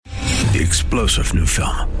The explosive new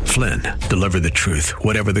film, Flynn, deliver the truth,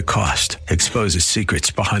 whatever the cost, exposes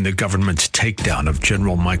secrets behind the government's takedown of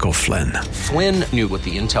General Michael Flynn. Flynn knew what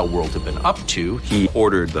the intel world had been up to. He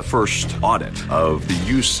ordered the first audit of the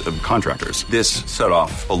use of contractors. This set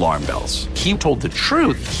off alarm bells. He told the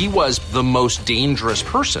truth. He was the most dangerous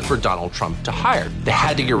person for Donald Trump to hire. They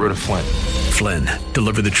had to get rid of Flynn. Flynn,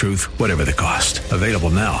 deliver the truth, whatever the cost. Available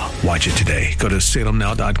now. Watch it today. Go to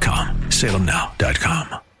salemnow.com.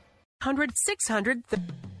 salemnow.com. 100-600.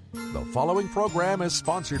 The following program is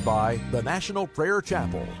sponsored by the National Prayer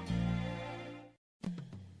Chapel.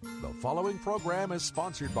 The following program is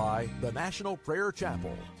sponsored by the National Prayer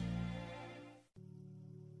Chapel.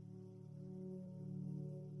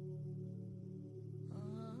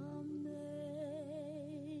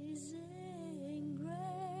 Amazing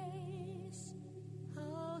grace,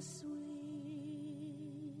 how sweet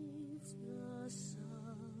the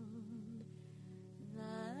sound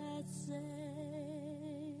that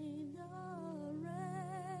saved a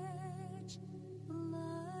wretch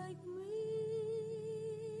like me.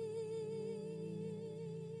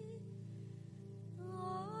 I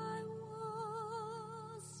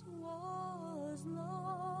once was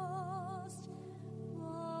lost,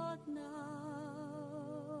 but now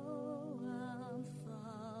am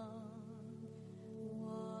found.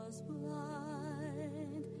 Was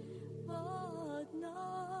blind, but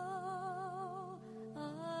now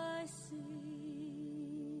I see.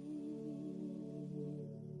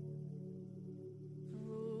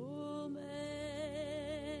 Through many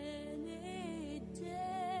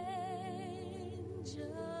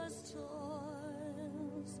dangers,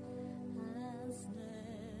 toils, and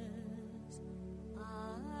snares, I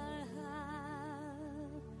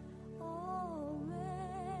have already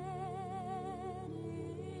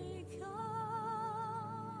come.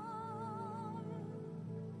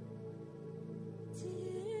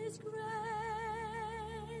 'Tis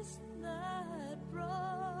grace that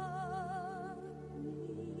brought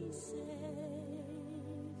me safe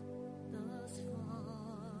thus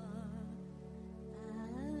far,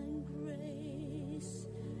 and grace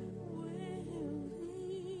will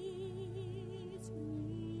lead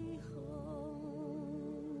me home.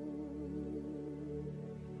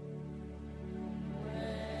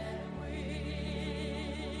 When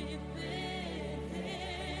we've been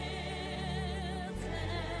hills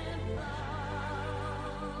and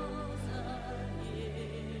thousand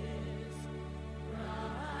years,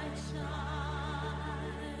 bright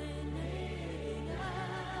shining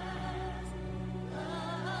as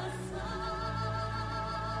the sun,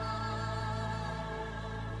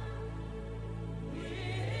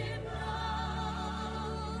 with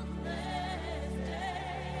boundless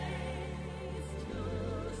days to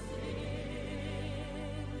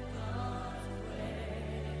sing God's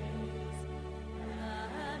praise.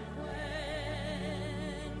 And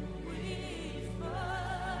when we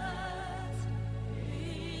first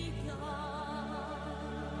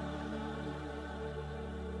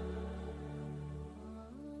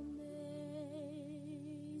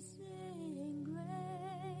Amazing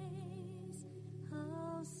grace,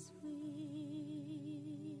 how sweet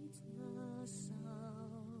the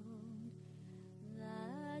sound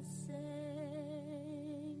that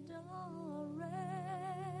saved a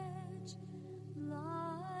wretch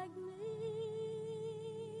like me.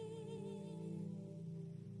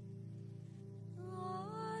 I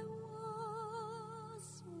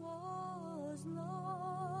once was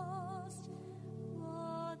lost,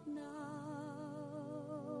 but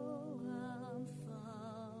now am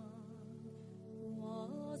found.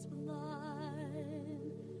 Was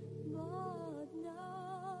blind, but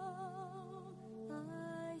now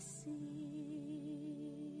I see.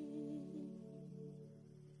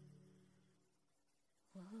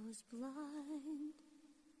 Was blind,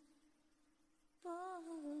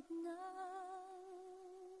 but now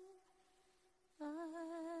I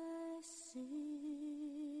see.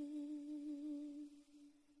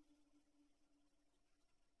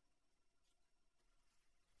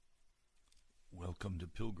 Welcome to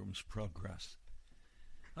Pilgrim's Progress.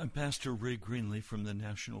 I'm Pastor Ray Greenlee from the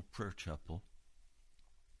National Prayer Chapel.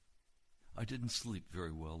 I didn't sleep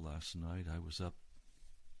very well last night. I was up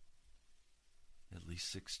at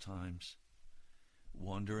least 6 times,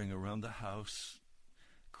 wandering around the house,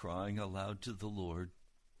 crying aloud to the Lord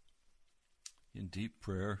in deep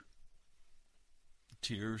prayer,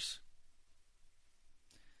 tears.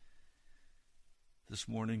 This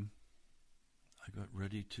morning, I got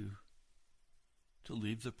ready to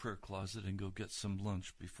leave the prayer closet and go get some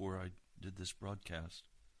lunch before I did this broadcast.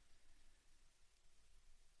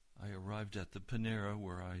 I arrived at the Panera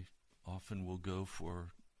where I often will go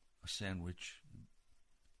for a sandwich,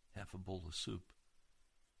 half a bowl of soup.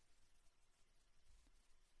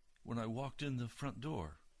 When I walked in the front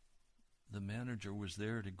door, the manager was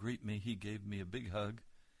there to greet me. He gave me a big hug.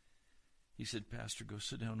 He said, "Pastor, go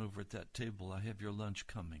sit down over at that table. I have your lunch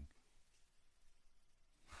coming."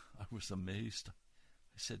 I was amazed.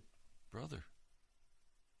 I said, "Brother,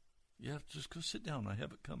 yeah, just go sit down. I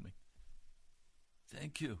have it coming."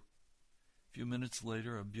 "Thank you." A few minutes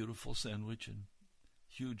later, a beautiful sandwich and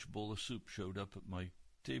huge bowl of soup showed up at my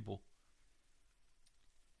table.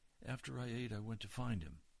 After I ate, I went to find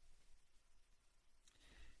him.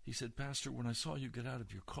 He said, "Pastor, when I saw you get out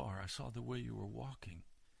of your car, I saw the way you were walking,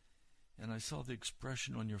 and I saw the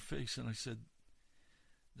expression on your face, and I said,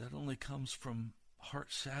 that only comes from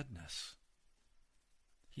heart sadness.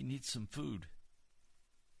 He needs some food."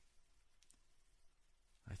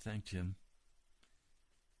 I thanked him.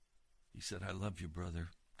 He said, "I love you,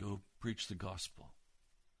 brother. Go preach the gospel."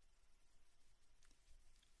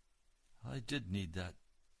 I did need that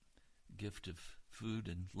gift of food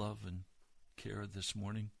and love and care this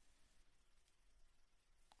morning.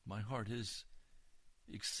 My heart is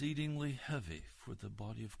exceedingly heavy for the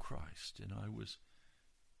body of Christ, and I was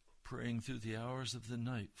praying through the hours of the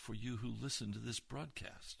night for you who listen to this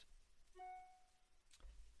broadcast.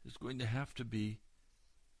 There's going to have to be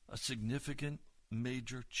a significant,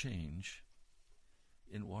 major change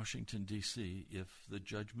in Washington, D.C. if the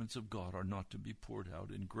judgments of God are not to be poured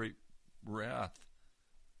out in great wrath.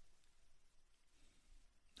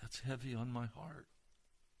 That's heavy on my heart.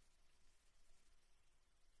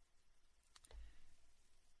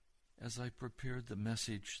 As I prepared the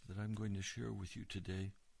message that I'm going to share with you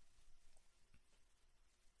today,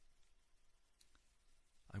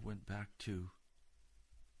 I went back to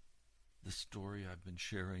the story I've been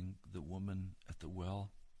sharing, the woman at the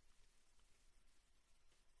well.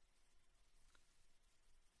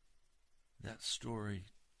 That story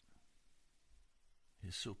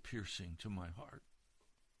is so piercing to my heart,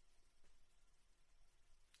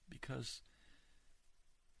 because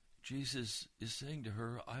Jesus is saying to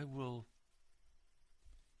her,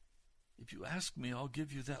 if you ask me, I'll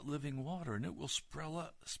give you that living water, and it will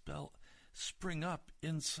spring up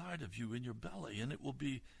inside of you in your belly, and it will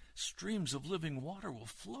be streams of living water will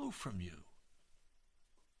flow from you.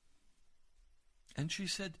 And she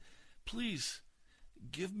said, "Please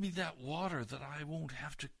give me that water that I won't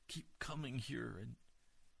have to keep coming here and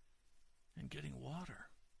getting water."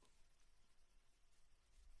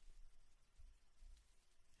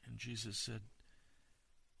 And Jesus said,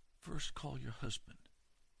 "First call your husband."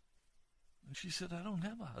 And she said, "I don't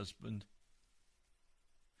have a husband."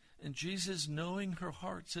 And Jesus, knowing her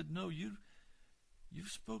heart, said, "No, you've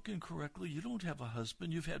spoken correctly. You don't have a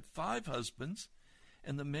husband. You've had 5 husbands,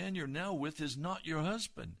 and the man you're now with is not your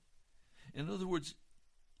husband. In other words,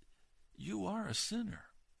 you are a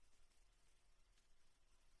sinner."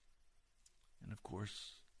 And of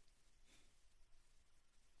course,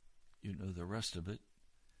 you know the rest of it.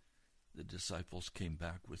 The disciples came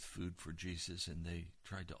back with food for Jesus, and they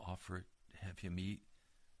tried to offer it, have him eat.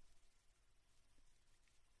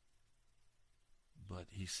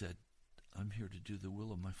 But he said, "I'm here to do the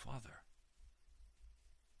will of my Father."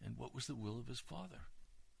 And what was the will of his Father?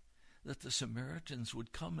 That the Samaritans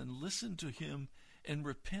would come and listen to him and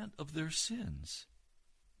repent of their sins.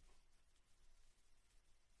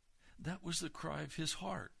 That was the cry of his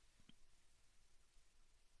heart.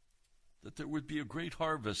 That there would be a great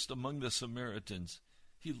harvest among the Samaritans.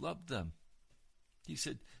 He loved them. He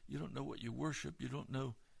said, "You don't know what you worship. You don't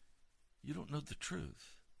know the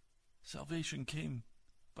truth. Salvation came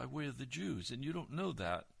by way of the Jews, and you don't know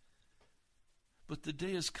that. But the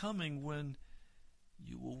day is coming when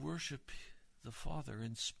you will worship the Father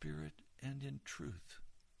in spirit and in truth."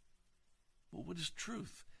 Well, what is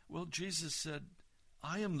truth? Well, Jesus said,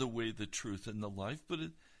 "I am the way, the truth, and the life," but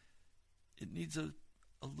it needs a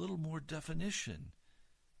little more definition.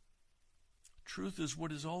 Truth is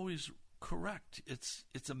what is always correct.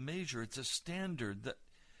 It's a measure, it's a standard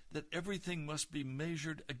that everything must be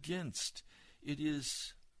measured against. It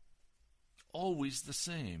is always the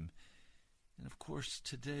same. And of course,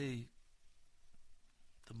 today,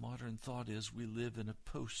 the modern thought is we live in a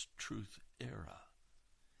post-truth era.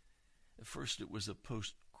 At first, it was a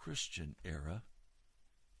post-Christian era,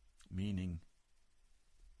 meaning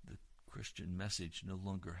the Christian message no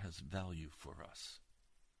longer has value for us.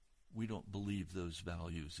 We don't believe those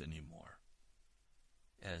values anymore,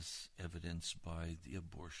 as evidenced by the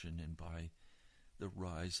abortion and by the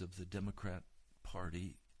rise of the Democrat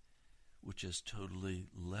Party, which has totally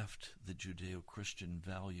left the Judeo-Christian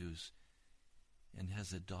values and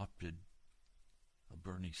has adopted a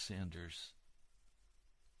Bernie Sanders.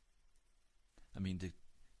 I mean,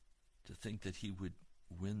 To think that he would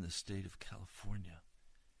win the state of California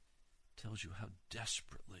tells you how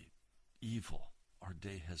desperately evil our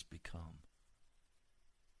day has become.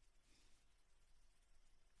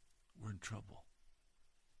 We're in trouble.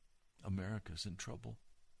 America's in trouble.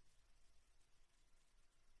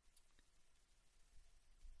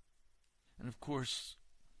 And of course,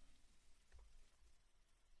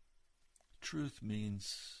 truth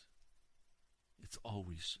means it's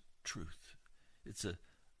always truth. It's an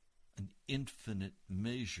infinite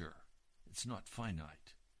measure. It's not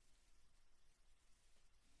finite.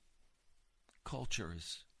 Culture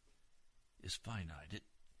is finite. It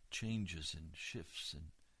changes and shifts, and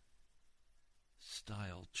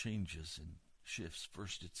style changes and shifts.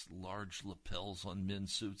 First it's large lapels on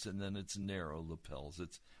men's suits, and then it's narrow lapels.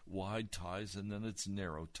 It's wide ties, and then it's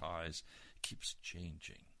narrow ties. It keeps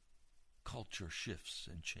changing. Culture shifts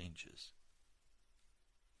and changes.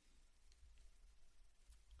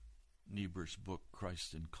 Niebuhr's book,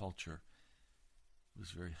 Christ and Culture,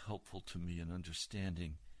 was very helpful to me in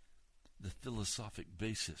understanding the philosophic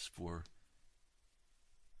basis for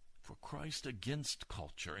Christ against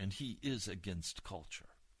culture, and he is against culture,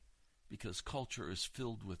 because culture is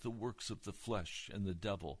filled with the works of the flesh and the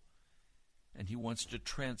devil, and he wants to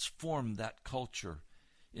transform that culture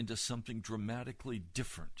into something dramatically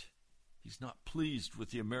different. He's not pleased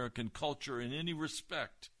with the American culture in any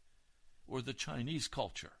respect, or the Chinese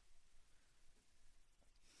culture.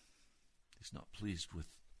 He's not pleased with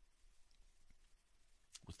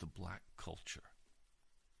the black culture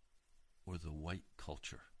or the white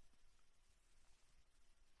culture.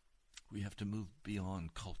 We have to move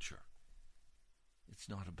beyond culture. It's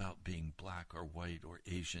not about being black or white or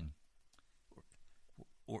Asian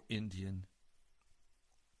or Indian.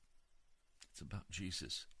 It's about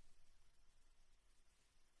Jesus.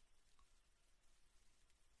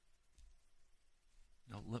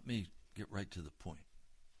 Now let me get right to the point.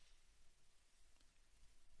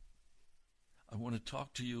 I want to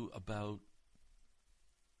talk to you about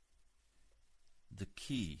the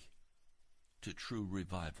key to true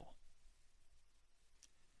revival.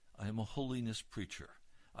 I am a holiness preacher.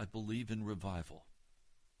 I believe in revival.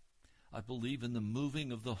 I believe in the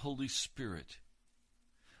moving of the Holy Spirit.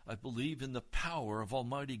 I believe in the power of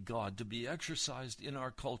Almighty God to be exercised in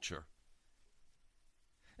our culture.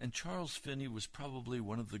 And Charles Finney was probably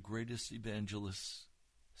one of the greatest evangelists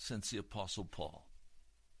since the Apostle Paul.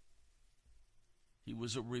 He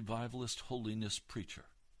was a revivalist holiness preacher.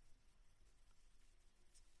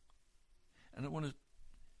 And I want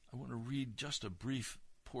to read just a brief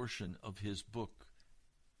portion of his book,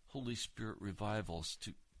 Holy Spirit Revivals,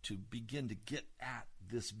 to begin to get at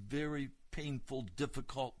this very painful,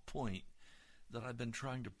 difficult point that I've been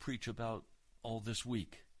trying to preach about all this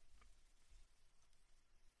week.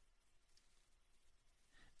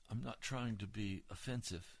 I'm not trying to be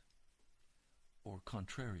offensive or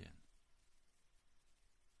contrarian.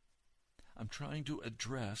 I'm trying to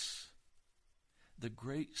address the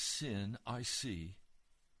great sin I see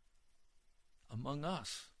among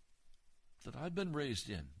us, that I've been raised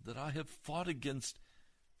in, that I have fought against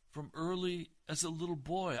from early as a little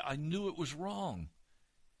boy. I knew it was wrong,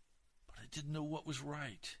 but I didn't know what was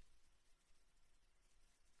right.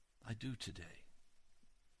 I do today.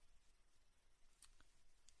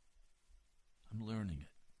 I'm learning it.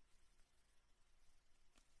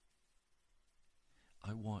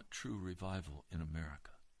 I want true revival in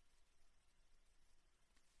America.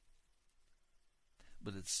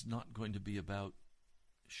 But it's not going to be about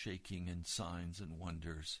shaking and signs and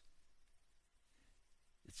wonders.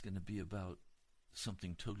 It's going to be about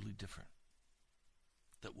something totally different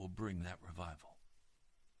that will bring that revival.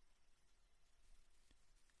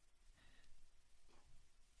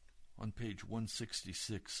 On page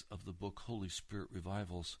 166 of the book Holy Spirit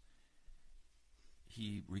Revivals,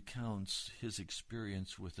 he recounts his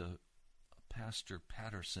experience with a pastor,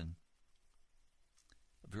 Patterson,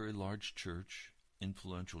 a very large church,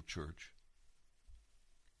 influential church.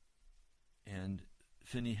 And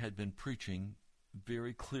Finney had been preaching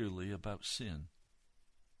very clearly about sin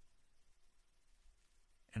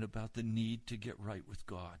and about the need to get right with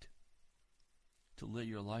God, to lay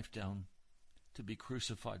your life down, to be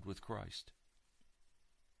crucified with Christ.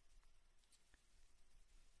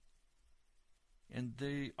 And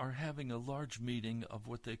they are having a large meeting of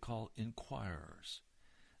what they call inquirers.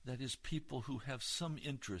 That is, people who have some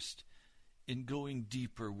interest in going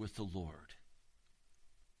deeper with the Lord.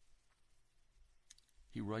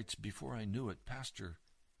 He writes, "Before I knew it, Pastor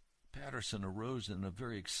Patterson arose and in a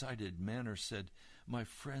very excited manner said, 'My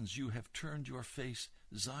friends, you have turned your face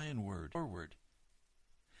Zionward, forward.'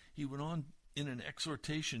 He went on in an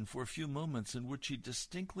exhortation for a few moments in which he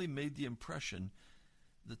distinctly made the impression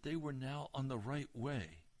that they were now on the right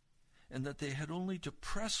way and that they had only to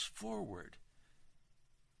press forward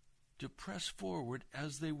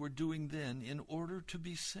as they were doing then in order to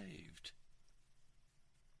be saved.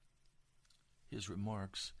 His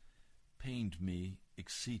remarks pained me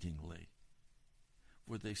exceedingly,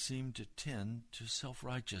 for they seemed to tend to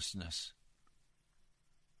self-righteousness,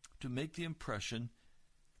 to make the impression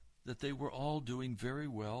that they were all doing very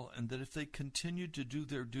well, and that if they continued to do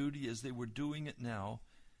their duty as they were doing it now,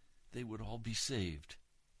 they would all be saved.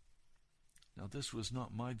 Now, this was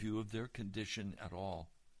not my view of their condition at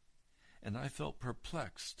all, and I felt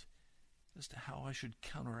perplexed as to how I should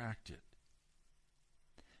counteract it.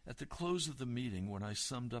 At the close of the meeting, when I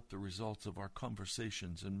summed up the results of our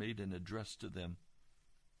conversations and made an address to them,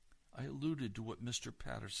 I alluded to what Mr.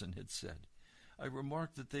 Patterson had said. I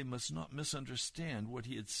remarked that they must not misunderstand what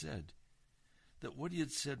he had said, that what he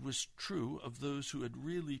had said was true of those who had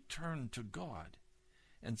really turned to God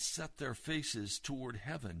and set their faces toward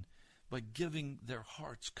heaven by giving their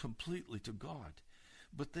hearts completely to God.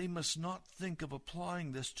 But they must not think of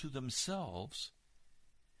applying this to themselves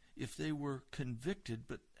if they were convicted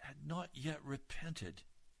but had not yet repented,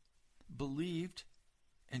 believed,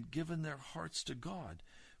 and given their hearts to God.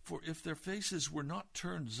 For if their faces were not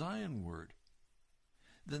turned Zionward,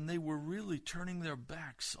 then they were really turning their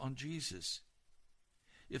backs on Jesus.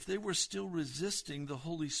 If they were still resisting the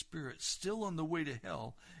Holy Spirit, still on the way to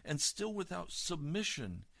hell, and still without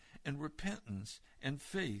submission and repentance and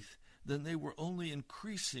faith, then they were only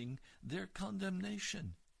increasing their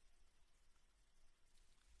condemnation.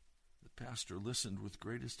 The pastor listened with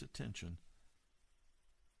greatest attention.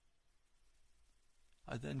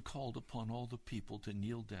 I then called upon all the people to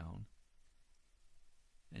kneel down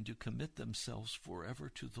and to commit themselves forever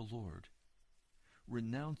to the Lord,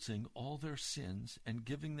 renouncing all their sins and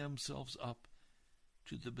giving themselves up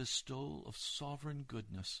to the bestowal of sovereign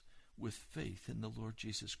goodness with faith in the Lord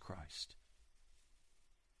Jesus Christ.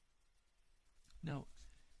 Now,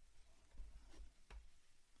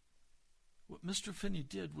 what Mr. Finney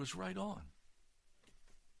did was right on.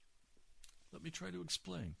 Let me try to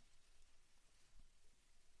explain.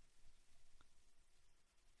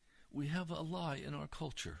 We have a lie in our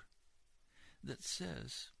culture that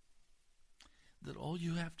says that all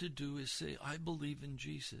you have to do is say, I believe in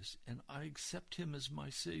Jesus and I accept him as my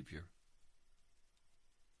Savior.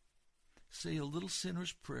 Say a little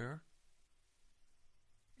sinner's prayer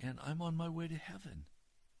and I'm on my way to heaven.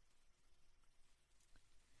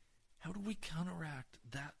 How do we counteract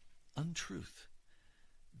that untruth,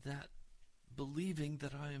 that believing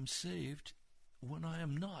that I am saved when I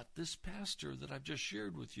am not? This pastor that I've just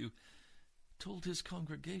shared with you told his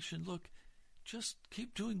congregation, look, just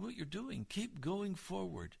keep doing what you're doing. Keep going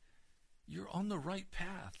forward. You're on the right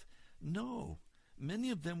path. No, many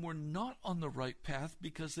of them were not on the right path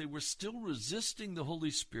because they were still resisting the Holy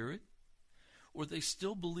Spirit, or they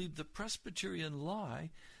still believed the Presbyterian lie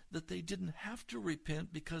that they didn't have to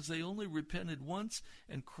repent because they only repented once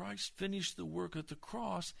and Christ finished the work at the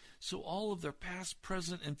cross, so all of their past,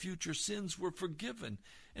 present, and future sins were forgiven.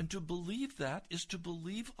 And to believe that is to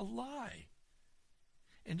believe a lie.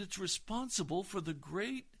 And it's responsible for the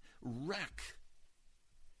great wreck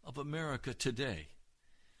of America today,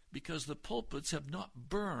 because the pulpits have not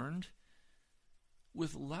burned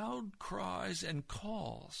with loud cries and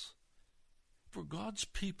calls for God's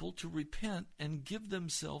people to repent and give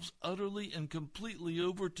themselves utterly and completely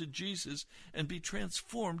over to Jesus and be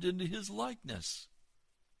transformed into his likeness.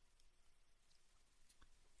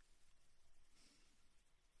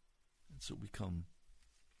 And so we come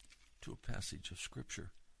to a passage of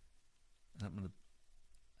Scripture, and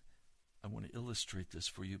I want to illustrate this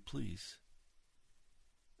for you, please.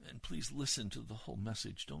 And please listen to the whole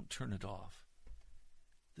message. Don't turn it off.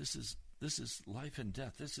 This is life and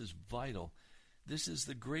death. This is vital. This is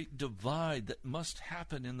the great divide that must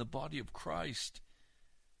happen in the body of Christ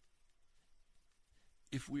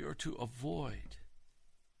if we are to avoid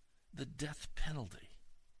the death penalty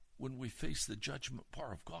when we face the judgment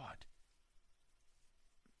bar of God.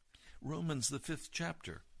 Romans, the 5th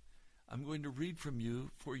chapter. I'm going to read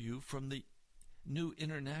for you from the New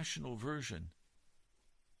International Version.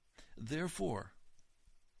 Therefore,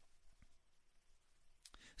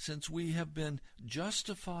 since we have been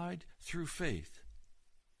justified through faith,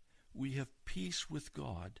 we have peace with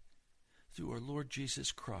God through our Lord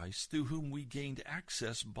Jesus Christ, through whom we gained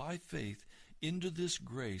access by faith into this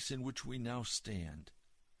grace in which we now stand.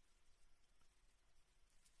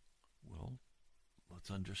 Well, let's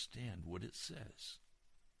understand what it says.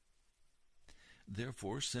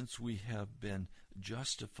 Therefore, since we have been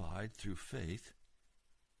justified through faith,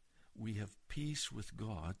 we have peace with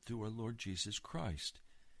God through our Lord Jesus Christ.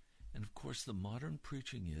 And of course, the modern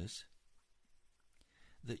preaching is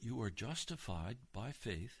that you are justified by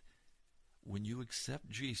faith when you accept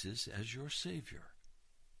Jesus as your Savior.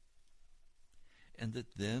 And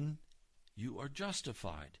that then you are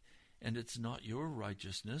justified. And it's not your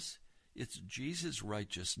righteousness, it's Jesus'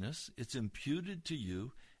 righteousness. It's imputed to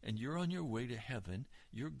you, and you're on your way to heaven.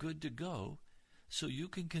 You're good to go. So you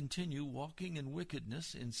can continue walking in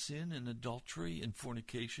wickedness, in sin, in adultery, in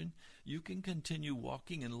fornication. You can continue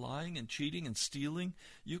walking in lying and cheating and stealing.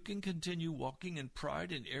 You can continue walking in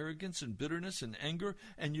pride and arrogance and bitterness and anger,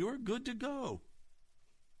 and you're good to go.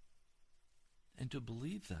 And to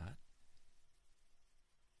believe that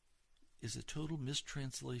is a total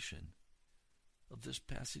mistranslation of this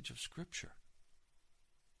passage of Scripture.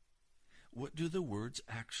 What do the words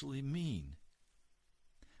actually mean?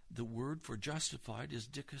 The word for justified is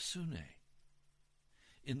dikasune.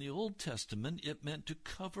 In the Old Testament, it meant to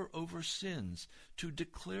cover over sins, to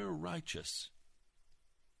declare righteous.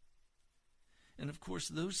 And of course,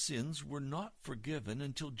 those sins were not forgiven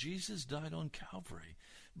until Jesus died on Calvary.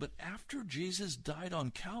 But after Jesus died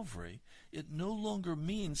on Calvary, it no longer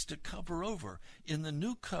means to cover over. In the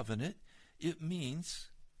New Covenant, it means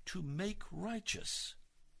to make righteous.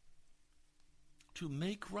 To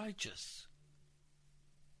make righteous.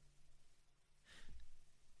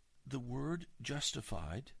 The word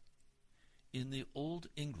justified in the Old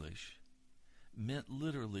English meant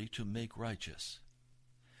literally to make righteous.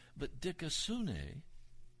 But dikasune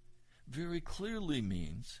very clearly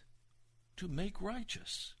means to make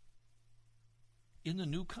righteous in the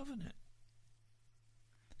New Covenant.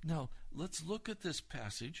 Now, let's look at this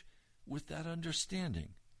passage with that understanding.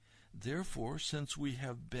 Therefore, since we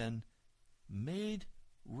have been made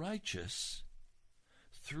righteous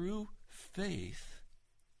through faith,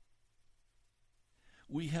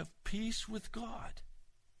 we have peace with God.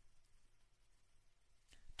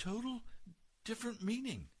 Total different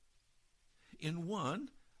meaning. In one,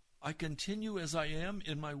 I continue as I am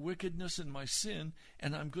in my wickedness and my sin,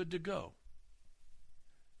 and I'm good to go.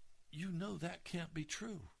 You know that can't be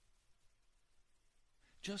true.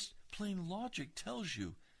 Just plain logic tells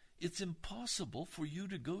you it's impossible for you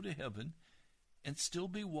to go to heaven and still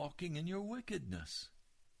be walking in your wickedness.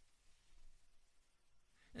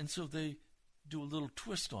 And so they do a little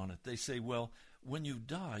twist on it. They say, well, when you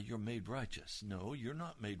die, you're made righteous. No, you're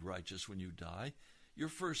not made righteous when you die. Your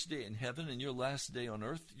first day in heaven and your last day on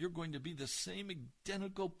earth, you're going to be the same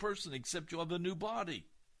identical person, except you'll have a new body.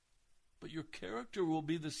 But your character will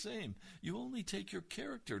be the same. You only take your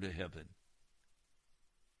character to heaven.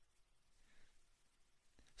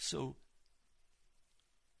 So,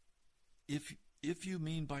 if you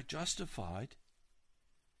mean by justified,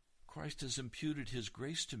 Christ has imputed his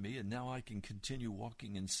grace to me, and now I can continue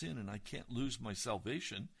walking in sin, and I can't lose my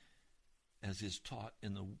salvation, as is taught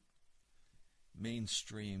in the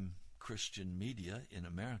mainstream Christian media in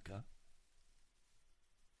America.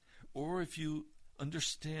 Or if you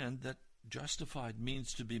understand that justified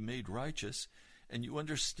means to be made righteous, and you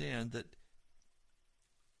understand that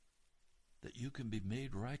you can be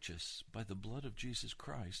made righteous by the blood of Jesus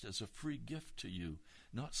Christ as a free gift to you,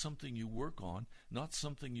 not something you work on, not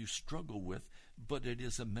something you struggle with, but it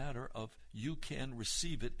is a matter of you can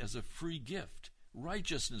receive it as a free gift.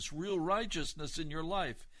 Righteousness, real righteousness in your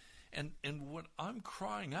life. And what I'm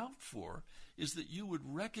crying out for is that you would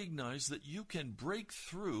recognize that you can break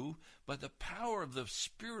through by the power of the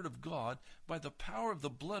Spirit of God, by the power of the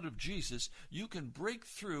blood of Jesus. You can break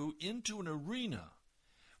through into an arena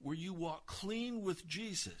where you walk clean with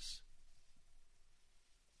Jesus,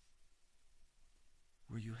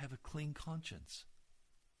 where you have a clean conscience,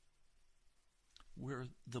 where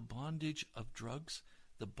the bondage of drugs,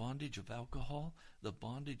 the bondage of alcohol, the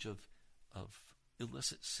bondage of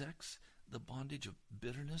illicit sex, the bondage of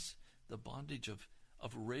bitterness, the bondage of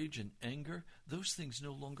rage and anger, those things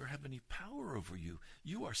no longer have any power over you.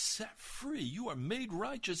 You are set free. You are made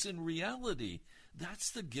righteous in reality. That's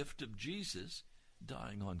the gift of Jesus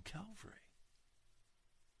dying on Calvary.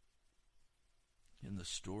 In the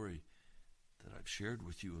story that I've shared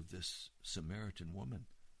with you of this Samaritan woman,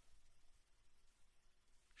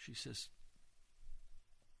 she says,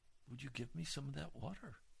 would you give me some of that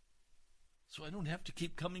water so I don't have to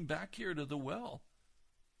keep coming back here to the well?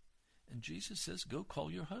 And Jesus says, go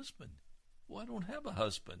call your husband. Well, I don't have a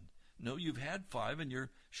husband. No, you've had 5 and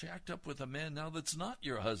you're shacked up with a man now that's not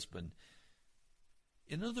your husband.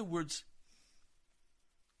 In other words,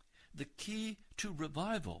 the key to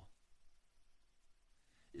revival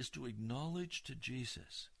is to acknowledge to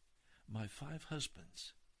Jesus, my 5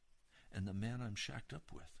 husbands and the man I'm shacked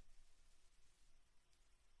up with,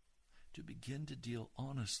 to begin to deal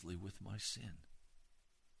honestly with my sin.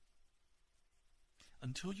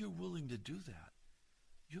 Until you're willing to do that,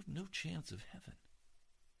 you have no chance of heaven.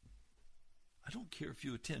 I don't care if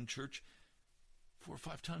you attend church 4 or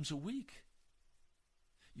 5 times a week.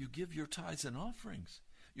 You give your tithes and offerings.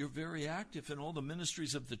 You're very active in all the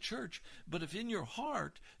ministries of the church. But if in your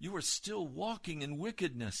heart you are still walking in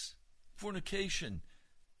wickedness, fornication,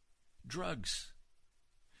 drugs,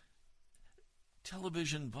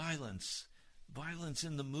 television violence, violence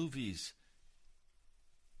in the movies,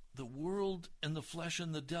 the world and the flesh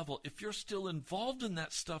and the devil, if you're still involved in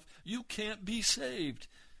that stuff, you can't be saved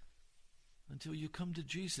until you come to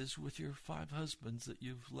Jesus with your 5 husbands that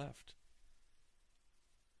you've left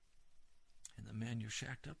and the man you're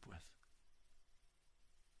shacked up with.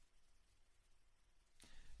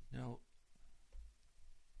 Now,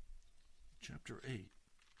 chapter 8,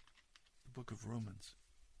 the book of Romans,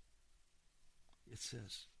 it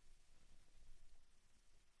says,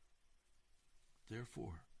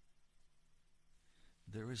 therefore,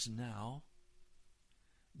 there is now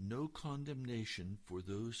no condemnation for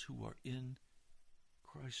those who are in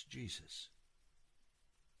Christ Jesus,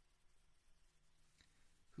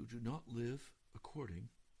 who do not live according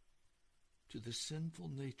to the sinful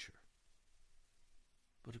nature,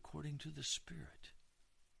 but according to the Spirit.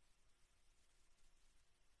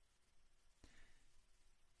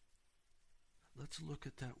 Let's look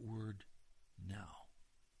at that word now.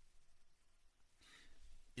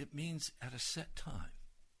 It means at a set time.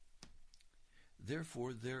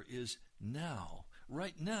 Therefore, there is now,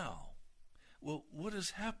 right now. Well, what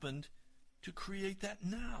has happened to create that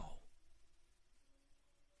now?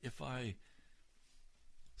 If I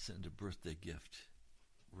send a birthday gift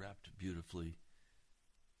wrapped beautifully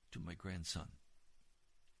to my grandson,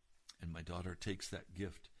 and my daughter takes that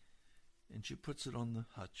gift and she puts it on the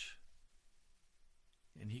hutch,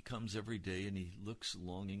 and he comes every day and he looks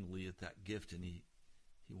longingly at that gift and he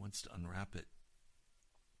wants to unwrap it.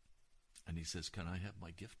 And he says, "Can I have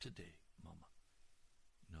my gift today, Mama?"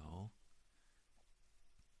 "No.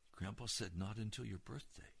 Grandpa said not until your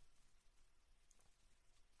birthday."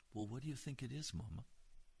 "Well, what do you think it is, Mama?"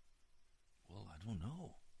 "Well, I don't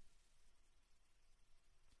know."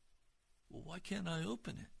 "Well, why can't I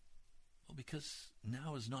open it?" "Well, because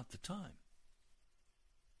now is not the time."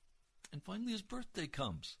 And finally his birthday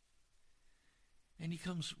comes. And he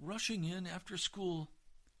comes rushing in after school.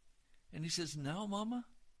 And he says, "Now, Mama,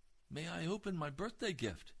 may I open my birthday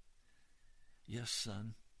gift?" "Yes,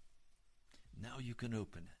 son. Now you can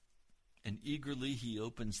open it." And eagerly he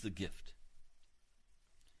opens the gift.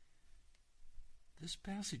 This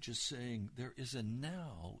passage is saying there is a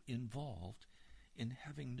now involved in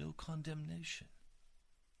having no condemnation.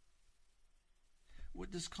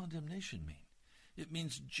 What does condemnation mean? It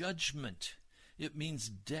means judgment. It means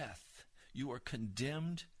death. You are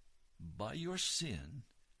condemned by your sin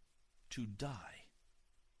to die.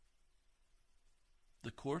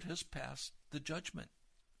 The court has passed the judgment.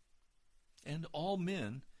 And all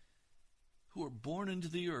men who are born into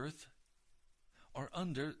the earth are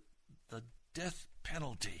under the death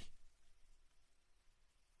penalty.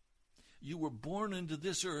 You were born into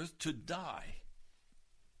this earth to die.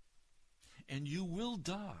 And you will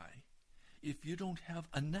die if you don't have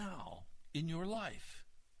a now in your life.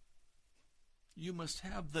 You must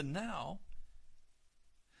have the now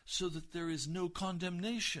so that there is no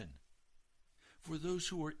condemnation for those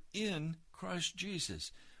who are in Christ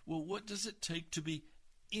Jesus. Well, what does it take to be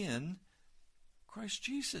in Christ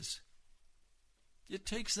Jesus? It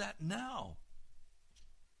takes that now.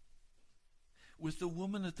 With the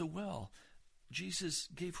woman at the well, Jesus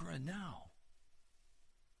gave her a now.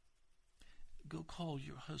 Go call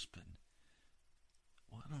your husband.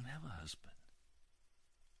 "Well, I don't have a husband."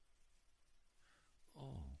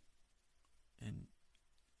 "Oh,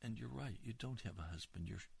 and you're right, you don't have a husband.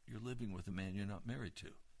 You're living with a man you're not married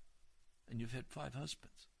to. And you've had 5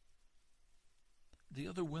 husbands." The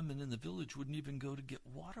other women in the village wouldn't even go to get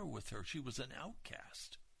water with her. She was an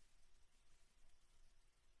outcast.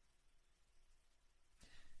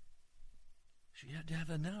 She had to have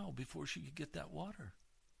a now before she could get that water.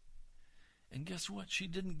 And guess what? She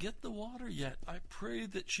didn't get the water yet. I pray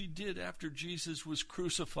that she did after Jesus was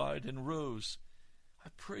crucified and rose. I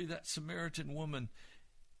pray that Samaritan woman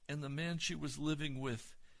and the man she was living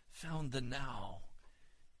with found the now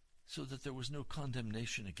so that there was no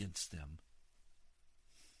condemnation against them.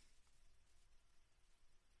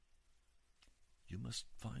 You must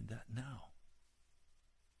find that now.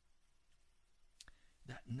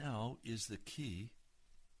 That now is the key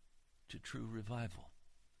to true revival.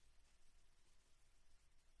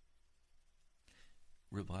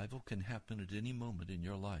 revival can happen at any moment in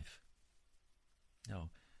your life. Now,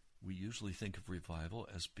 we usually think of revival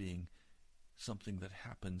as being something that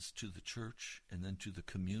happens to the church and then to the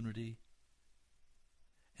community,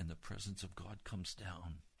 and the presence of God comes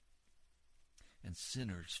down. And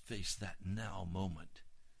sinners face that now moment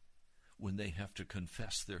when they have to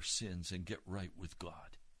confess their sins and get right with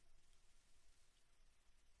God.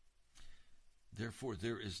 Therefore,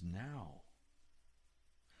 there is now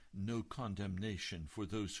no condemnation for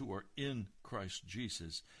those who are in Christ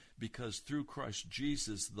Jesus, because through Christ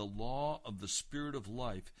Jesus, the law of the Spirit of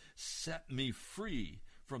life set me free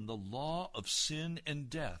from the law of sin and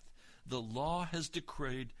death. The law has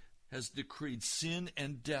decreed sin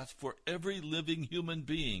and death for every living human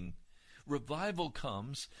being. Revival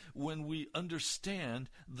comes when we understand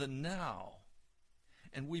the now,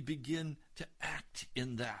 and we begin to act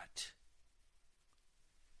in that.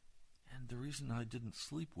 And the reason I didn't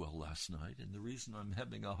sleep well last night, and the reason I'm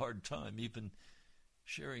having a hard time even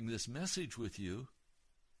sharing this message with you,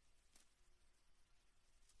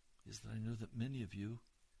 is that I know that many of you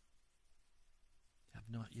have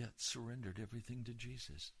not yet surrendered everything to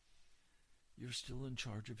Jesus. You're still in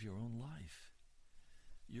charge of your own life.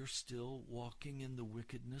 You're still walking in the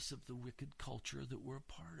wickedness of the wicked culture that we're a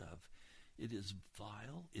part of. It is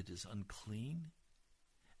vile, it is unclean,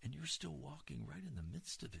 and you're still walking right in the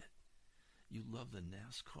midst of it. You love the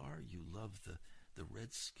NASCAR, you love the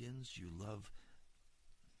Redskins, you love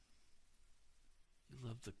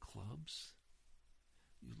the clubs,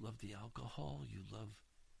 you love the alcohol, you love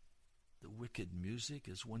the wicked music.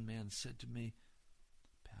 As one man said to me,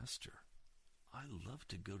 Pastor, I love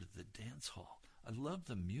to go to the dance hall. I love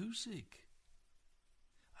the music.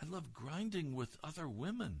 I love grinding with other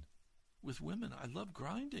women. With women, I love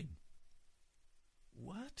grinding.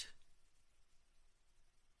 What?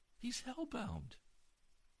 He's hellbound.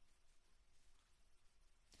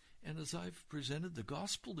 And as I've presented the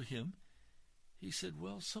gospel to him, he said,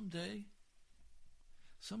 well, someday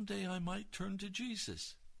I might turn to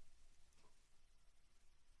Jesus.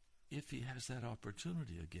 If he has that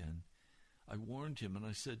opportunity again. I warned him and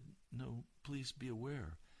I said, no, please be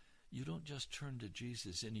aware. You don't just turn to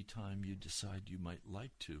Jesus any time you decide you might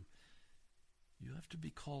like to. You have to be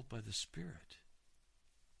called by the Spirit.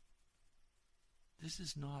 This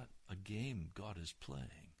is not a game God is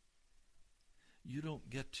playing. You don't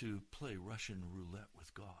get to play Russian roulette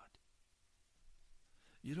with God.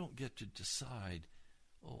 You don't get to decide,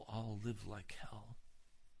 oh, I'll live like hell,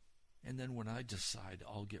 and then when I decide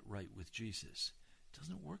I'll get right with Jesus. It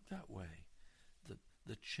doesn't work that way.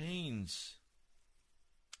 The chains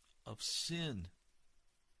of sin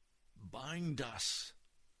bind us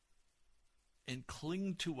and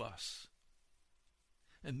cling to us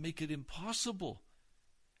and make it impossible,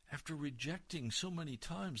 after rejecting so many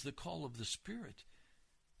times the call of the Spirit,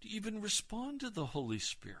 to even respond to the Holy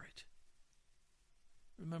Spirit.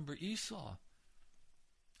 Remember Esau.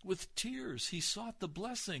 With tears he sought the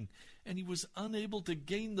blessing, and he was unable to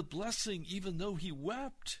gain the blessing even though he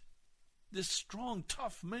wept. This strong,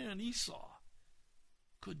 tough man, Esau,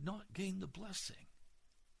 could not gain the blessing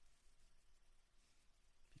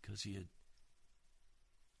because he had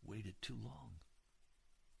waited too long.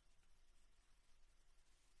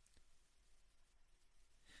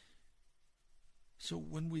 So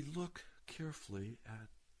when we look carefully at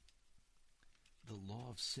the law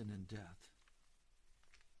of sin and death,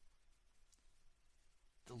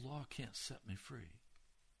 the law can't set me free.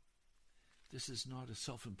 This is not a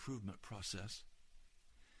self-improvement process.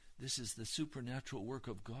 This is the supernatural work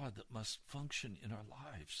of God that must function in our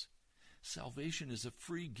lives. Salvation is a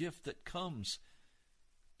free gift that comes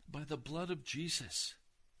by the blood of Jesus,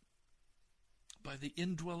 by the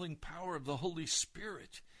indwelling power of the Holy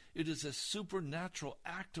Spirit. It is a supernatural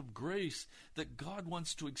act of grace that God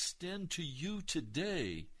wants to extend to you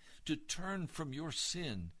today, to turn from your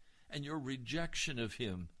sin and your rejection of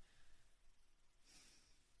Him.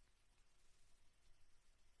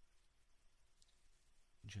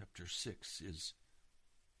 Chapter 6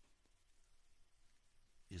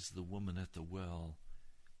 is the woman at the well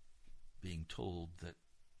being told that,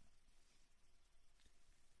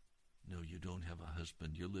 no, you don't have a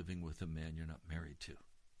husband. You're living with a man you're not married to.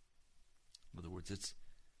 In other words,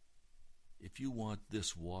 if you want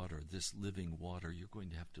this water, this living water, you're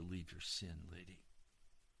going to have to leave your sin, lady.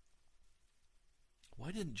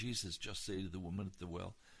 Why didn't Jesus just say to the woman at the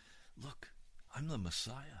well, look, I'm the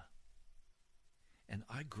Messiah, and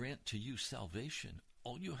I grant to you salvation.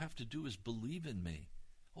 All you have to do is believe in me.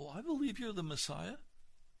 Oh, I believe you're the Messiah.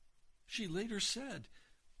 She later said,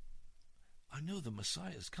 I know the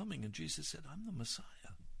Messiah is coming. And Jesus said, I'm the Messiah.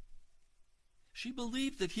 She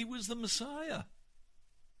believed that he was the Messiah.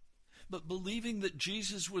 But believing that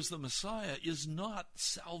Jesus was the Messiah is not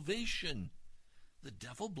salvation. The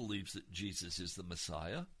devil believes that Jesus is the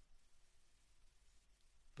Messiah,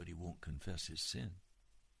 but he won't confess his sin.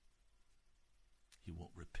 He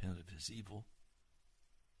won't repent of his evil.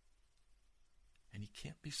 And he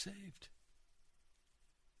can't be saved.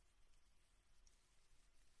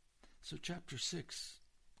 So chapter 6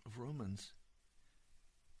 of Romans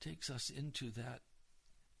takes us into that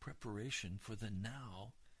preparation for the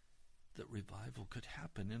now that revival could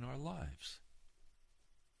happen in our lives.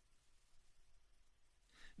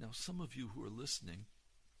 Now, some of you who are listening,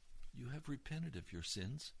 you have repented of your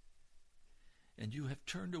sins, and you have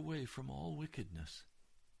turned away from all wickedness,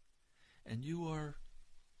 and you are,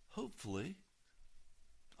 hopefully,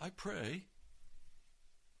 I pray,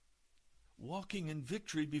 walking in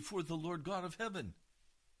victory before the Lord God of heaven,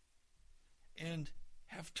 and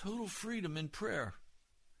have total freedom in prayer.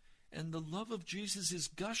 And the love of Jesus is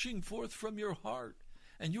gushing forth from your heart,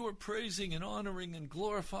 and you are praising and honoring and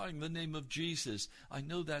glorifying the name of Jesus. I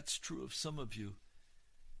know that's true of some of you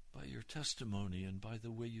by your testimony and by the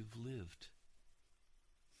way you've lived.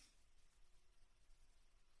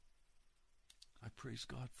 I praise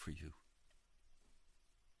God for you.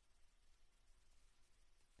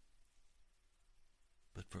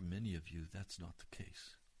 But for many of you, that's not the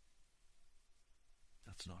case.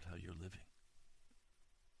 That's not how you're living.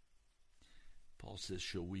 Paul says,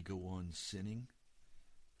 shall we go on sinning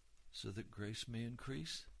so that grace may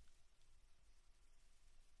increase?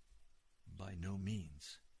 By no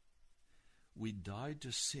means. We died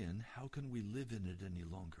to sin. How can we live in it any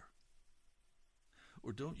longer?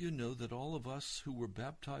 Or don't you know that all of us who were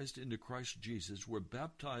baptized into Christ Jesus were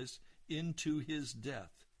baptized into his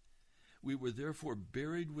death? We were therefore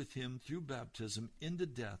buried with him through baptism into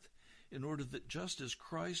death, in order that just as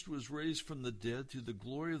Christ was raised from the dead through the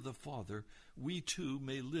glory of the Father, we too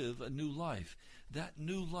may live a new life. That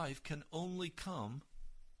new life can only come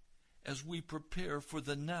as we prepare for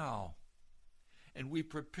the now. And we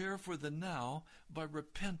prepare for the now by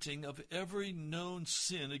repenting of every known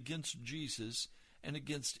sin against Jesus and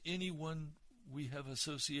against anyone we have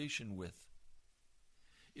association with.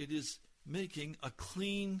 It is making a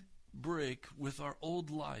clean break with our old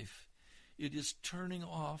life. It is turning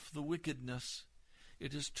off the wickedness.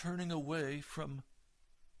 It is turning away from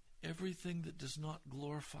everything that does not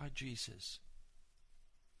glorify Jesus.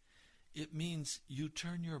 It means you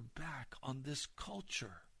turn your back on this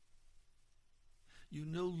culture. You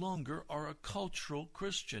no longer are a cultural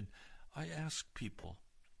Christian. I ask people,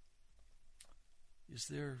 is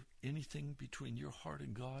there anything between your heart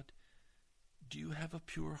and God? Do you have a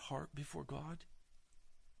pure heart before God?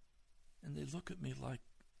 And they look at me like,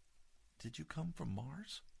 did you come from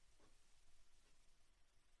Mars?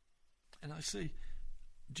 And I say,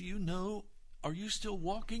 do you know, are you still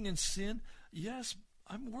walking in sin? Yes,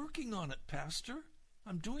 I'm working on it, Pastor.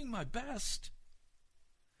 I'm doing my best.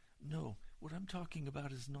 No, what I'm talking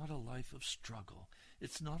about is not a life of struggle.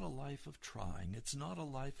 It's not a life of trying. It's not a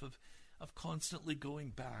life of constantly going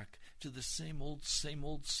back to the same old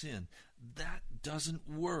sin. That doesn't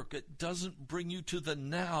work. It doesn't bring you to the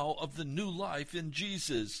now of the new life in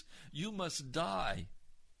Jesus. You must die.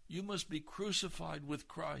 You must be crucified with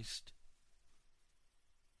Christ.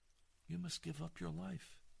 You must give up your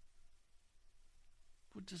life.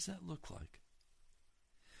 What does that look like?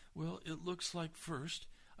 Well, it looks like first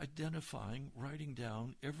identifying, writing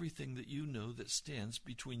down everything that you know that stands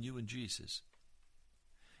between you and Jesus.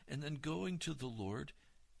 And then going to the Lord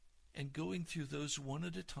and going through those one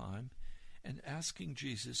at a time and asking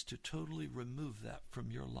Jesus to totally remove that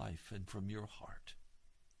from your life and from your heart.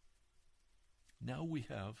 Now we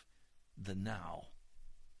have the now.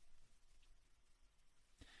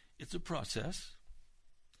 It's a process.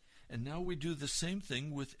 And now we do the same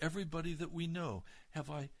thing with everybody that we know. Have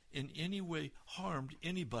I in any way harmed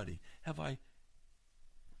anybody? Have I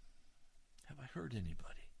hurt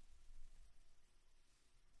anybody?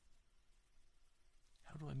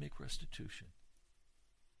 How do I make restitution?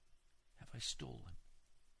 Have I stolen?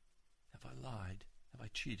 Have I lied? Have I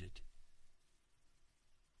cheated?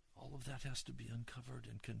 All of that has to be uncovered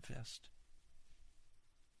and confessed.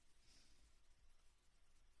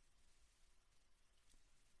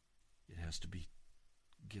 It has to be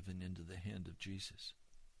given into the hand of Jesus.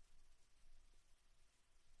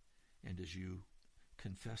 And as you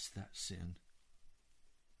confess that sin,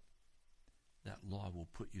 that law will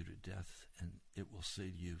put you to death, and it will say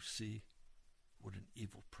to you, see what an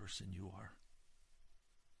evil person you are.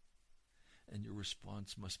 And your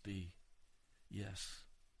response must be, yes,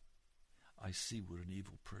 I see what an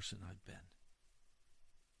evil person I've been.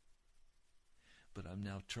 But I'm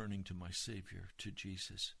now turning to my Savior, to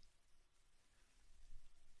Jesus.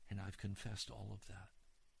 And I've confessed all of that.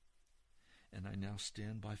 And I now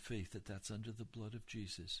stand by faith that that's under the blood of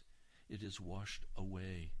Jesus. It is washed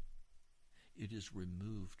away. It is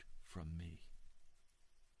removed from me.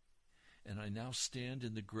 And I now stand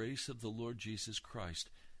in the grace of the Lord Jesus Christ.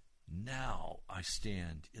 Now I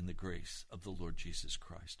stand in the grace of the Lord Jesus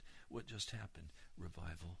Christ. What just happened?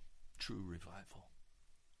 Revival. True revival.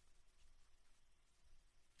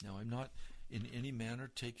 Now, I'm not in any manner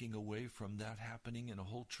taking away from that happening in a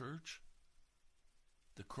whole church.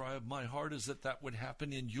 The cry of my heart is that that would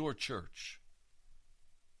happen in your church.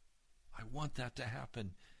 I want that to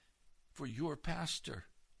happen for your pastor.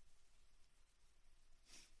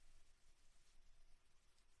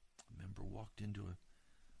 A member walked into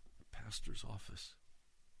a pastor's office.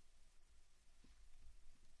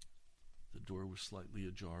 The door was slightly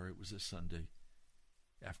ajar. It was a Sunday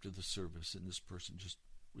after the service, and this person just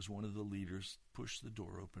was one of the leaders, pushed the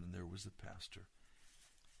door open, and there was the pastor.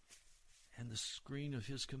 And the screen of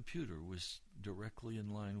his computer was directly in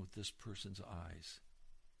line with this person's eyes.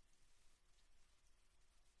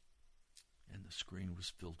 And the screen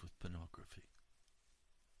was filled with pornography.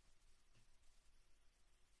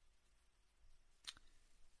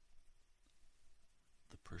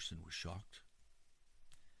 The person was shocked,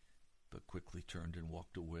 but quickly turned and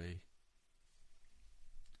walked away,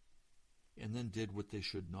 and then did what they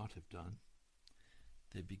should not have done.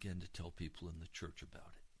 They began to tell people in the church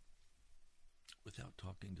about it without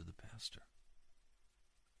talking to the pastor.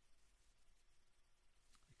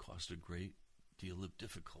 It caused a great deal of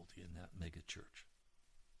difficulty in that mega church.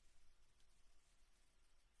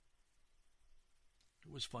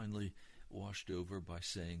 It was finally washed over by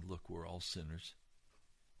saying, look, we're all sinners.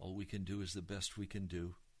 All we can do is the best we can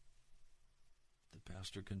do. The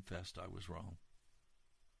pastor confessed, I was wrong.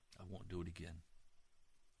 I won't do it again.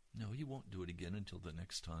 No, he won't do it again until the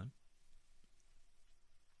next time.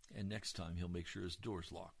 And next time he'll make sure his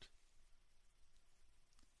door's locked.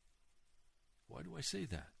 Why do I say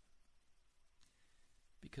that?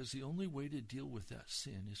 Because the only way to deal with that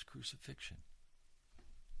sin is crucifixion.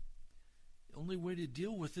 The only way to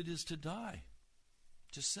deal with it is to die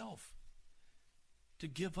to self, to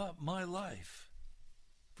give up my life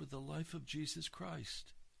for the life of Jesus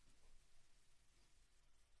Christ.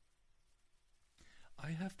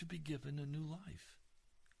 I have to be given a new life.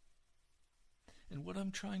 And what I'm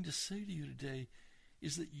trying to say to you today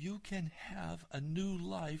is that you can have a new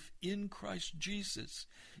life in Christ Jesus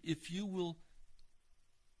if you will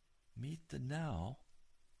meet the now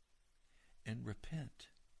and repent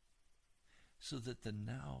so that the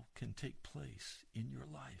now can take place in your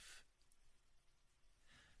life.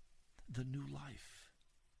 The new life.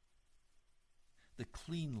 The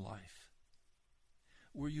clean life.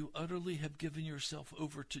 Where you utterly have given yourself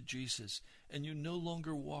over to Jesus and you no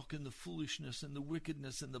longer walk in the foolishness and the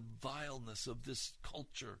wickedness and the vileness of this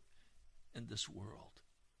culture and this world.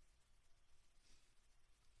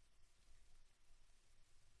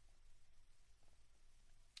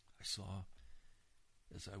 I saw,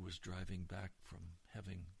 as I was driving back from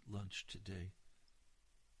having lunch today,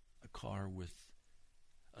 a car with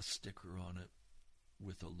a sticker on it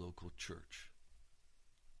with a local church.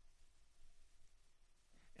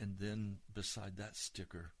 And then beside that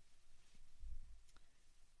sticker,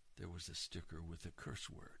 there was a sticker with a curse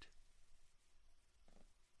word.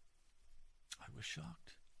 I was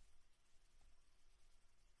shocked.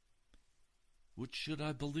 Which should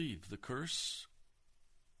I believe, the curse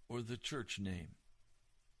or the church name?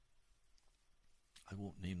 I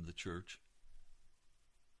won't name the church.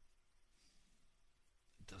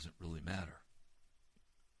 It doesn't really matter.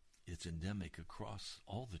 It's endemic across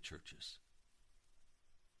all the churches.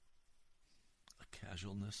 A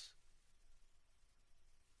casualness,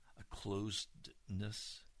 a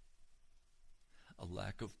closedness, a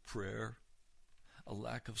lack of prayer, a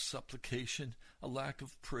lack of supplication, a lack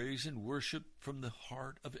of praise and worship from the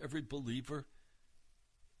heart of every believer.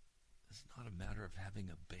 It's not a matter of having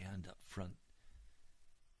a band up front.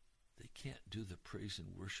 They can't do the praise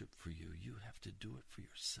and worship for you. You have to do it for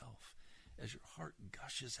yourself. As your heart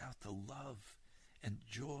gushes out the love and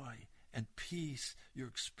joy and peace you're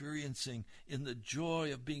experiencing in the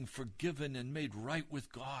joy of being forgiven and made right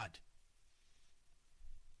with God.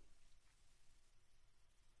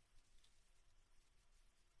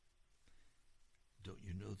 Don't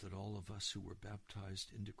you know that all of us who were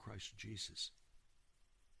baptized into Christ Jesus,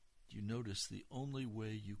 do you notice the only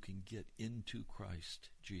way you can get into Christ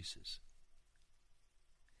Jesus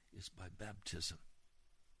is by baptism?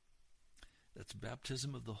 That's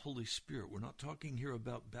baptism of the Holy Spirit. We're not talking here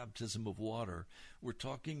about baptism of water. We're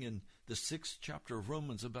talking in the 6th chapter of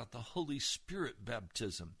Romans about the Holy Spirit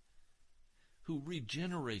baptism, who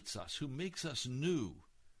regenerates us, who makes us new,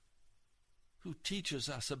 who teaches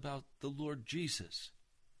us about the Lord Jesus,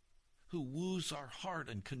 who woos our heart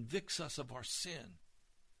and convicts us of our sin.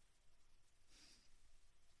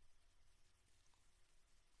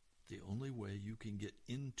 The only way you can get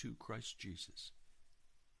into Christ Jesus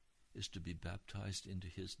is to be baptized into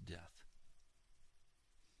his death.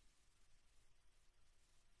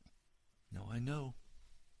 Now I know,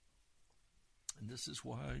 and this is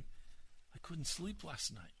why I couldn't sleep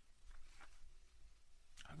last night.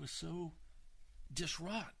 I was so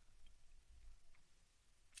distraught.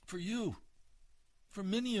 For you, for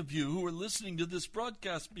many of you who are listening to this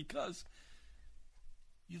broadcast, because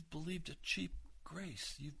you've believed a cheap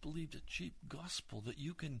grace, you've believed a cheap gospel that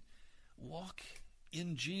you can walk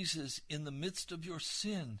in Jesus in the midst of your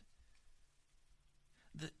sin.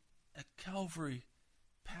 That at Calvary,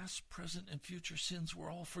 past, present, and future sins were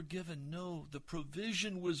all forgiven. No, the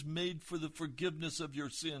provision was made for the forgiveness of your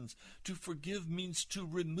sins. To forgive means to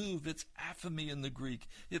remove. It's aphemy in the Greek.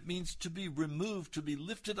 It means to be removed, to be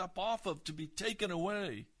lifted up off of, to be taken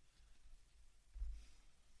away.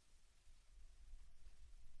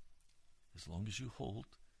 As long as you hold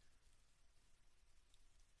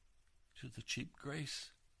to the cheap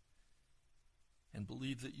grace and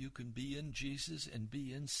believe that you can be in Jesus and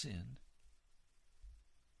be in sin,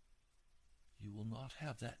 you will not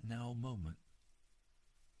have that now moment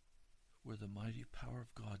where the mighty power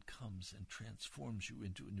of God comes and transforms you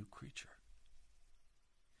into a new creature.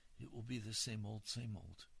 It will be the same old, same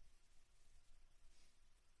old.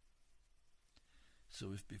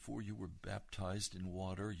 So if before you were baptized in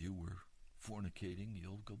water you were fornicating,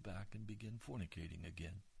 you'll go back and begin fornicating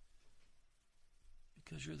again.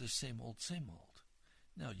 Because you're the same old, same old.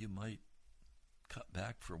 Now you might cut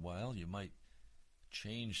back for a while, you might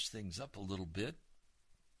change things up a little bit.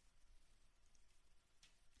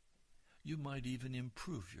 You might even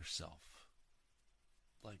improve yourself.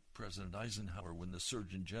 Like President Eisenhower, when the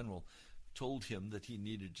Surgeon General told him that he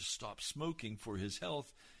needed to stop smoking for his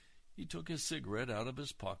health, he took his cigarette out of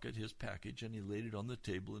his pocket, his package, and he laid it on the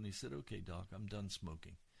table and he said, "Okay, Doc, I'm done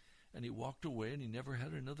smoking." And he walked away and he never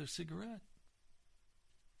had another cigarette.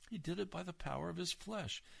 He did it by the power of his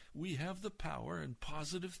flesh. We have the power in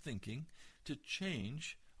positive thinking to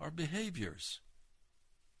change our behaviors.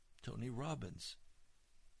 Tony Robbins,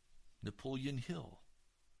 Napoleon Hill,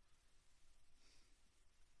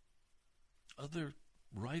 other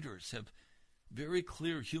writers have very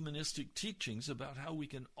clear humanistic teachings about how we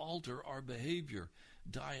can alter our behavior,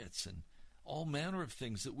 diets, and all manner of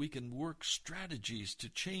things that we can work strategies to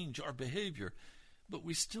change our behavior. But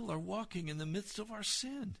we still are walking in the midst of our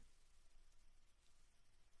sin.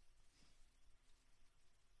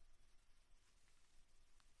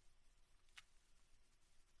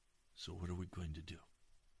 So what are we going to do?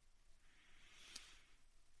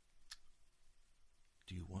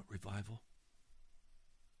 Do you want revival?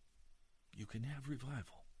 You can have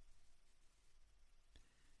revival.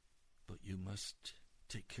 But you must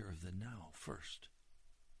take care of the now first.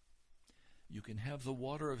 You can have the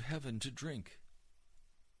water of heaven to drink.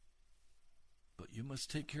 But you must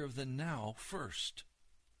take care of the now first.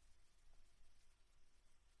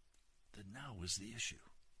 The now is the issue.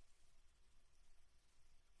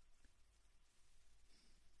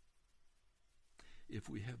 If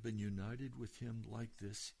we have been united with him like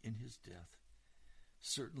this in his death,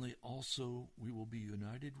 certainly also we will be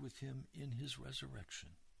united with him in his resurrection.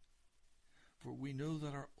 For we know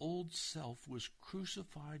that our old self was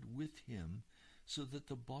crucified with him so that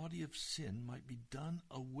the body of sin might be done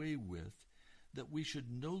away with, that we should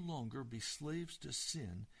no longer be slaves to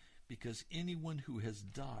sin, because anyone who has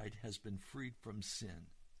died has been freed from sin.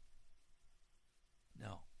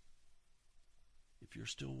 Now, if you're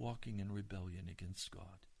still walking in rebellion against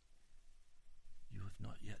God, you have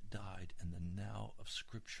not yet died in the now of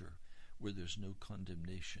Scripture, where there's no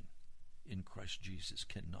condemnation in Christ Jesus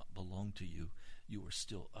cannot belong to you. You are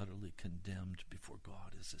still utterly condemned before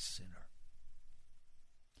God as a sinner.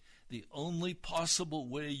 The only possible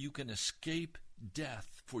way you can escape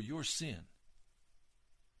death for your sin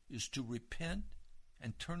is to repent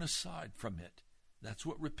and turn aside from it. That's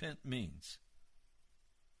what repent means.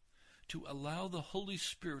 To allow the Holy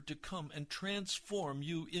Spirit to come and transform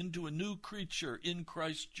you into a new creature in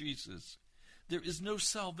Christ Jesus. There is no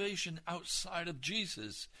salvation outside of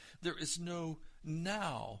Jesus. There is no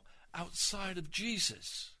now outside of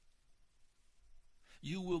Jesus.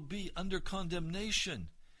 You will be under condemnation,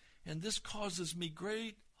 and this causes me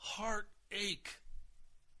great heartache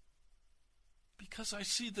because I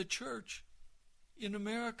see the church in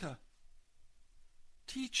America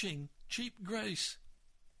teaching cheap grace.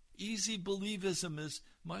 Easy believism is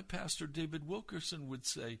My pastor, David Wilkerson, would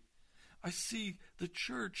say, I see the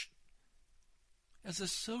church as a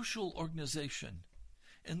social organization.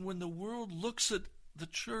 And when the world looks at the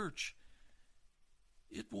church,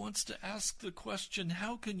 it wants to ask the question,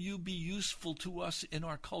 how can you be useful to us in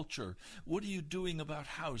our culture? What are you doing about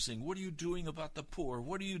housing? What are you doing about the poor?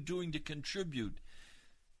 What are you doing to contribute?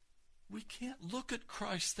 We can't look at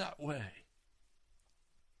Christ that way.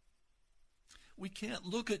 We can't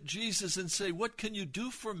look at Jesus and say, what can you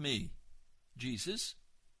do for me, Jesus?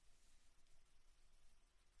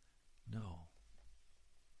 No.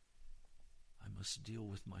 I must deal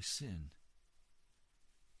with my sin,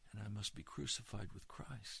 and I must be crucified with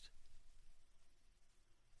Christ.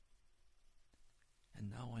 And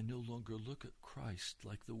now I no longer look at Christ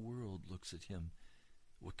like the world looks at him.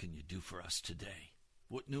 What can you do for us today?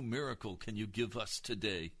 What new miracle can you give us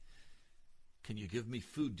today? Can you give me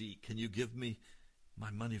food to eat? Can you give me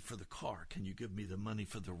my money for the car? Can you give me the money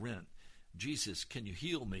for the rent? Jesus, can you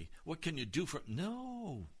heal me? What can you do for...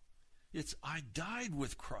 No. It's I died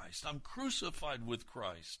with Christ. I'm crucified with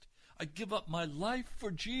Christ. I give up my life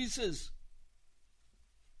for Jesus.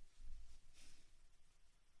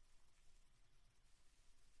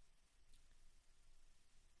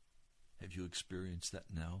 Have you experienced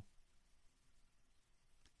that now?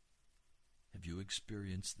 Have you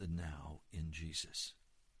experienced the now in Jesus?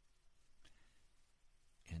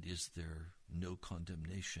 And is there no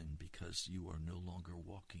condemnation because you are no longer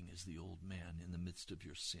walking as the old man in the midst of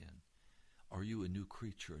your sin? Are you a new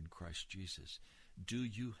creature in Christ Jesus? Do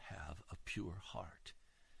you have a pure heart?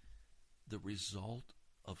 The result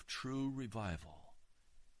of true revival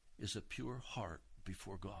is a pure heart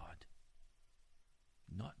before God.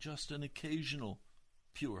 Not just an occasional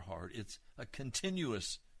pure heart. It's a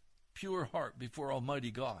continuous pure heart before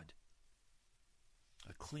Almighty God.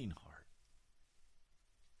 A clean heart.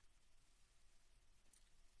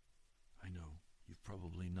 I know you've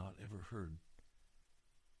probably not ever heard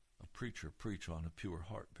a preacher preach on a pure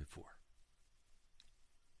heart before.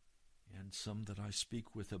 And some that I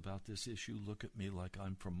speak with about this issue look at me like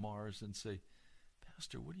I'm from Mars and say,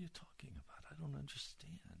 Pastor, what are you talking about? I don't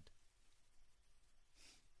understand.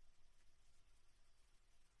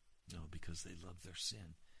 No, because they love their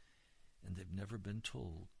sin. And they've never been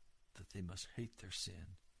told that they must hate their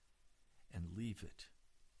sin and leave it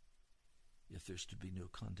if there's to be no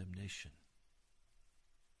condemnation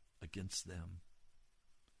against them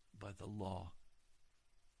by the law.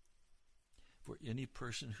 For any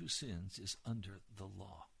person who sins is under the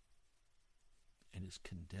law and is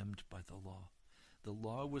condemned by the law. The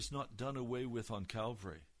law was not done away with on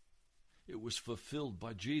Calvary. It was fulfilled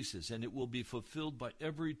by Jesus, and it will be fulfilled by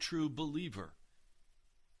every true believer.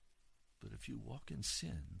 But if you walk in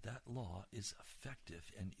sin, that law is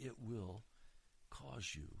effective, and it will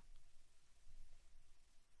cause you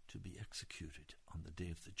to be executed on the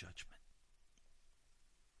day of the judgment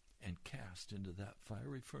and cast into that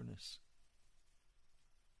fiery furnace.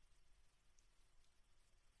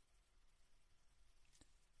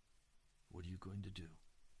 What are you going to do?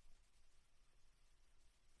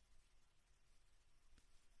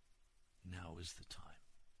 Now is the time.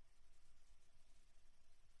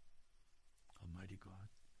 Almighty God,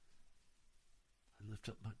 I lift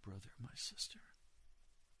up my brother, my sister.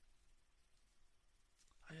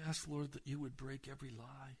 I ask, Lord, that you would break every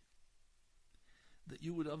lie, that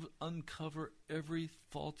you would uncover every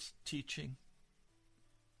false teaching,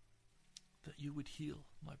 that you would heal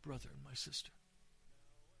my brother and my sister.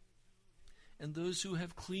 And those who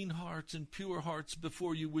have clean hearts and pure hearts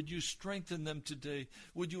before you, would you strengthen them today?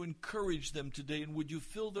 Would you encourage them today? And would you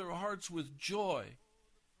fill their hearts with joy?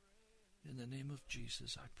 In the name of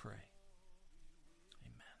Jesus, I pray.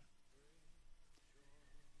 Amen.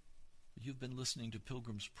 You've been listening to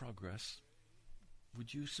Pilgrim's Progress.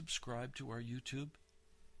 Would you subscribe to our YouTube?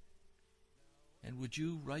 And would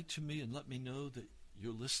you write to me and let me know that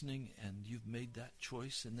you're listening and you've made that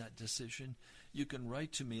choice and that decision? You can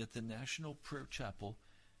write to me at the National Prayer Chapel,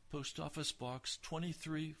 Post Office Box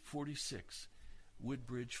 2346,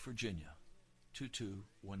 Woodbridge, Virginia,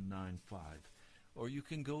 22195. Or you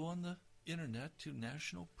can go on the internet to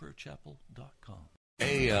nationalprayerchapel.com.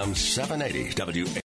 AM 780 WA.